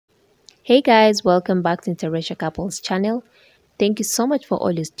Hey guys, welcome back to Interracial Couples channel. Thank you so much for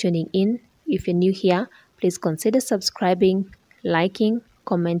always tuning in. If you're new here, please consider subscribing, liking,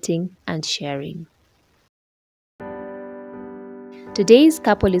 commenting, and sharing. Today's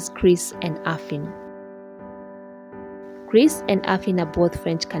couple is Chris and Affine. Chris and Affine are both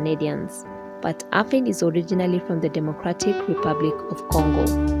French Canadians, but Affine is originally from the Democratic Republic of Congo.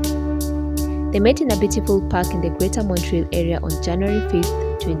 They met in a beautiful park in the Greater Montreal area on January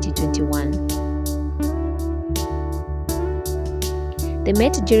 5th, 2021. They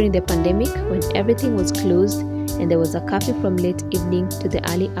met during the pandemic when everything was closed and there was a curfew from late evening to the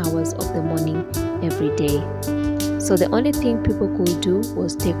early hours of the morning every day. So the only thing people could do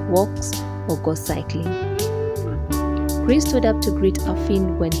was take walks or go cycling. Chris stood up to greet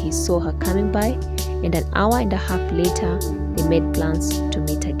Affine when he saw her coming by, and an hour and a half later, they made plans to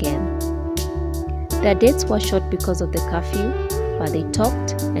meet again. Their dates were short because of the curfew, but they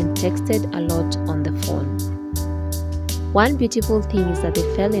talked and texted a lot on the phone. One beautiful thing is that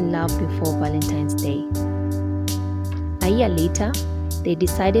they fell in love before Valentine's Day. A year later, they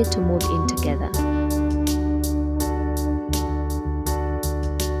decided to move in together.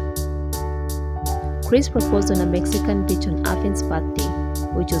 Chris proposed on a Mexican beach on Affine's birthday,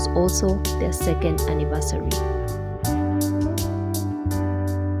 which was also their second anniversary.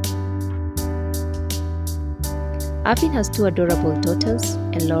 Affine has two adorable daughters,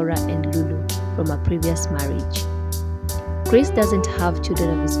 Elora and Lulu, from a previous marriage. Chris doesn't have children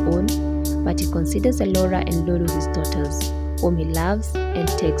of his own, but he considers Elora and Lulu his daughters, whom he loves and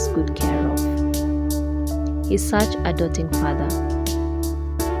takes good care of. He's such a doting father.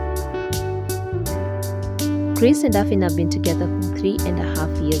 Chris and Affine have been together for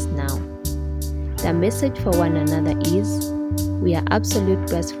 3.5 years now. Their message for one another is, we are absolute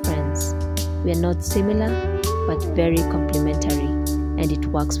best friends. We are not similar, but very complementary, and it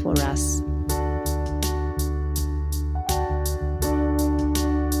works for us.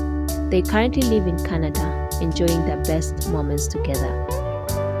 They currently live in Canada, enjoying their best moments together.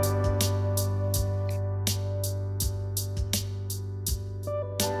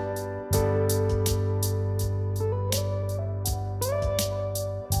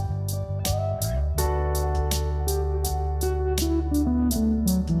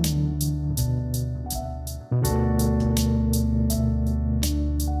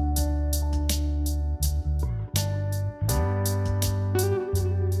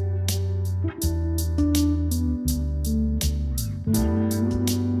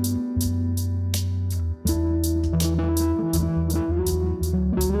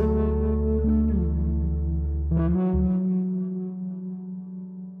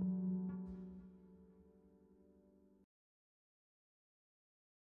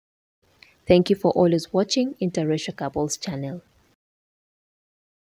 Thank you for always watching Interracial Couples channel.